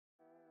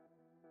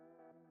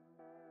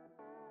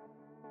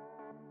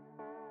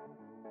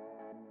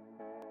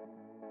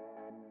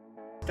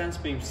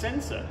StanceBeam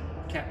sensor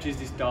captures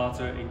this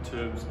data in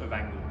terms of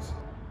angles.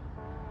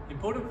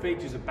 Important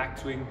features of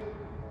backswing,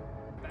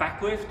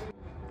 backlift,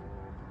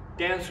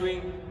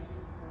 downswing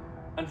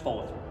and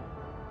follow through.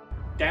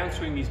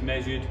 Downswing is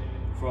measured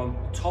from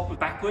top of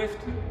backlift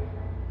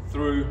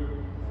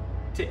through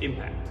to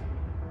impact.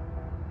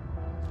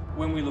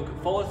 When we look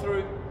at follow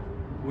through,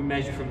 we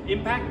measure from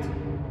impact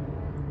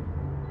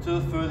to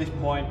the furthest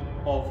point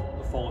of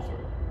the follow through.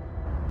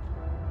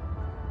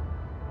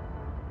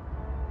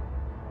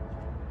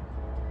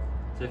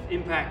 So if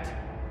impact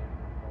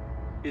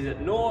is at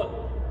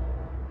 0,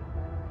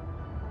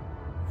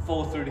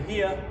 follow through to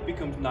here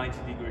becomes 90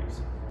 degrees.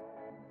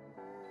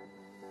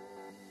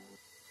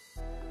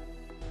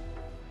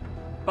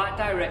 Bat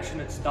direction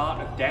at start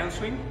of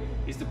downswing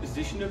is the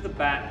position of the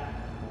bat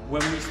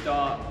when we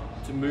start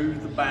to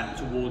move the bat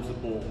towards the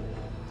ball.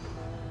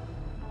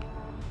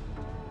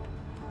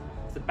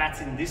 If the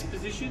bat's in this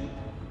position,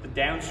 the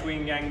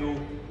downswing angle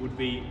would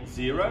be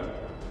 0.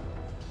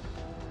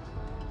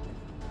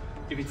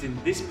 If it's in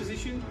this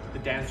position, the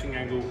downswing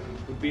angle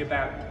would be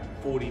about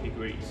 40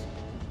 degrees.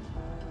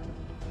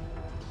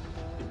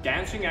 The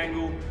downswing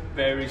angle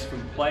varies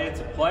from player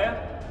to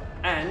player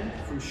and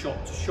from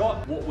shot to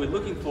shot. What we're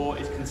looking for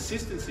is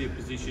consistency of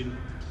position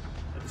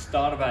at the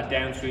start of our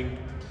downswing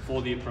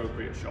for the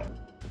appropriate shot.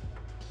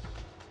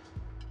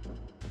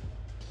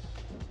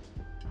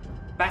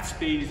 Bat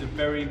speed is a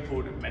very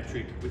important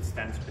metric with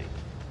StanceBeam.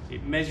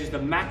 It measures the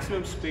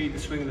maximum speed the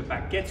swing of the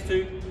bat gets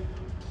to,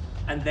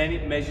 and then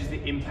it measures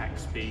the impact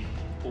speed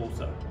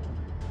also.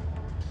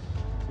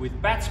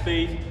 With bat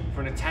speed,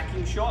 for an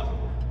attacking shot,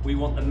 we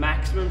want the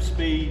maximum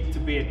speed to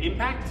be at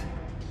impact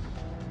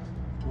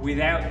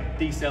without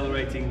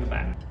decelerating the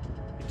bat.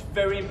 It's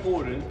very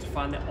important to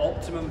find the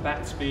optimum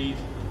bat speed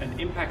and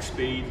impact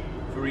speed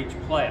for each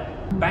player.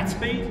 Bat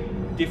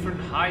speed,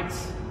 different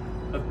heights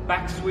of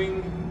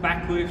backswing,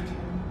 backlift,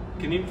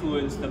 can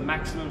influence the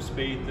maximum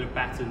speed that a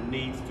batter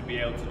needs to be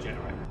able to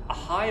generate. A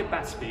higher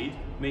bat speed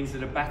means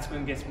that a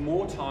batsman gets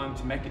more time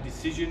to make a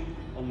decision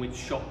on which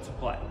shot to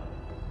play.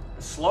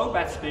 A slow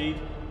bat speed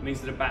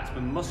means that a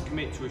batsman must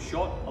commit to a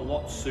shot a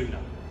lot sooner.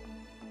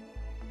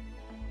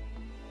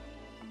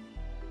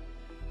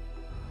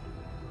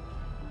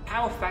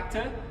 Power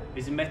factor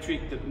is a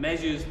metric that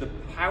measures the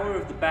power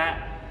of the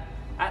bat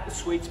at the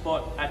sweet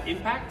spot at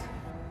impact,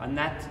 and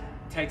that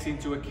takes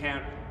into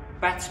account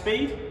bat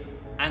speed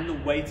and the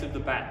weight of the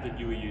bat that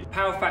you are using.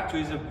 Power factor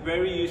is a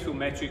very useful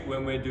metric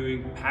when we're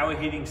doing power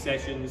hitting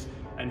sessions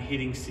and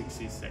hitting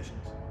sixes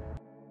sessions.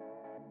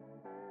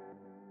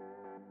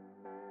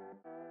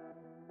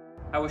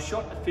 Our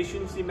shot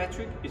efficiency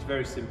metric is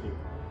very simple.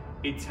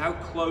 It's how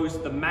close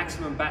the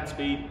maximum bat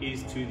speed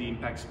is to the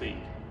impact speed.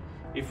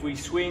 If we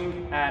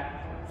swing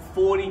at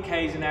 40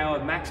 k's an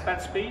hour max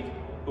bat speed,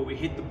 but we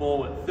hit the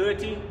ball at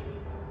 30,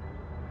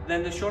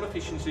 then the shot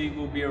efficiency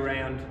will be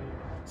around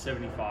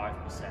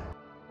 75%.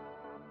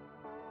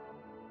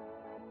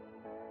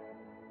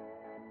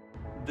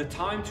 The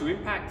time to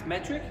impact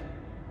metric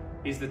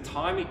is the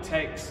time it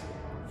takes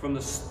from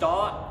the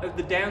start of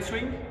the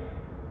downswing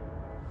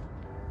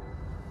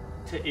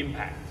to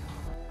impact.